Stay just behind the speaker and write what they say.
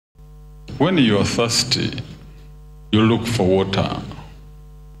When you are thirsty, you look for water.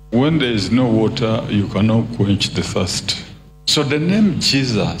 When there is no water, you cannot quench the thirst. So the name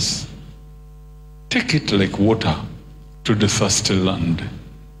Jesus, take it like water to the thirsty land,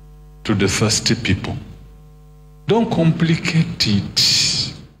 to the thirsty people. Don't complicate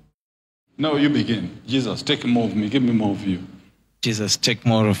it. Now you begin. Jesus, take more of me, give me more of you. Jesus, take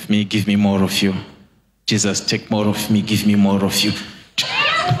more of me, give me more of you. Jesus, take more of me, give me more of you.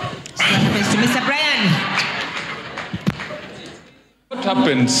 What happens to Mr. Brian? What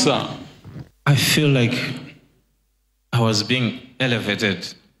happened, sir? I feel like I was being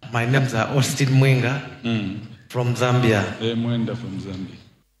elevated. My name's Austin Mwenga from Zambia. Mwenda from Zambia.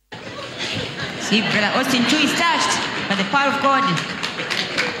 See, Brother Austin too is touched by the power of God.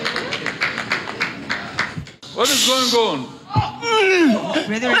 What is going on?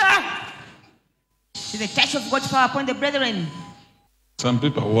 Brethren, see the touch of God's power upon the brethren. Some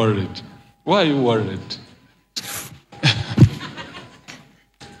people are worried. Why are you worried?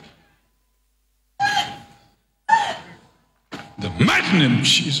 The mighty name of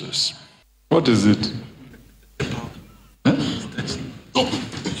Jesus. What is it? Huh?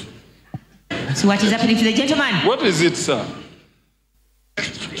 See what is happening to the gentleman. What is it, sir?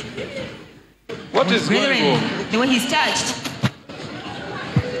 What is going Brethren, on? the way he's touched.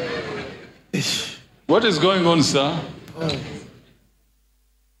 What is going on, sir?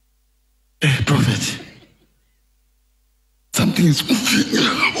 Prophet, something is moving.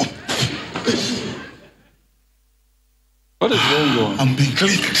 What is going on? I'm being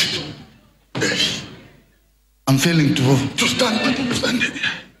clicked. I'm failing to stand.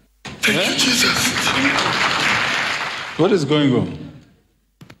 Thank you, Jesus. What is going on?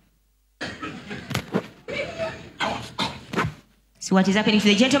 See what is happening to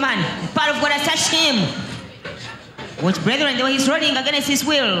the gentleman. The power of God has touched him. Watch, brethren, the way he's running against his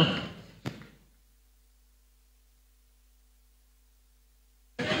will.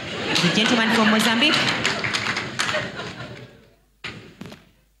 The gentleman from Mozambique.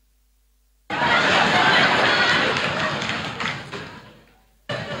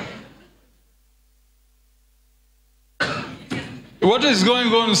 What is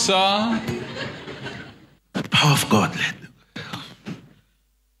going on, sir? The power of God.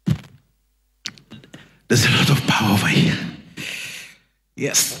 There's a lot of power over here.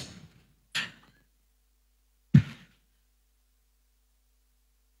 Yes.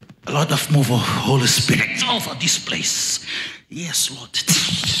 A lot of move of Holy Spirit over this place. Yes, Lord.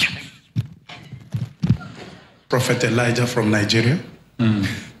 Prophet Elijah from Nigeria.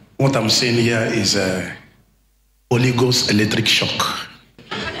 What I'm saying here is Holy Ghost electric shock.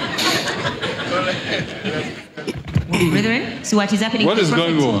 Brethren, see what is happening. What is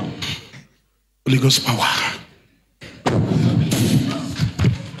going on? Holy Ghost power.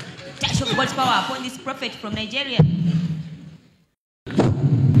 Touch of God's power upon this prophet from Nigeria.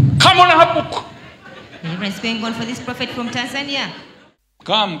 Come on, Habuk. Deliverance going on for this prophet from Tanzania.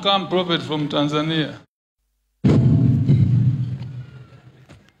 Come, prophet from Tanzania.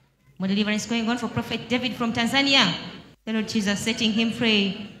 More deliverance going on for Prophet David from Tanzania. The Lord Jesus setting him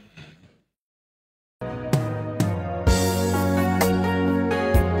free.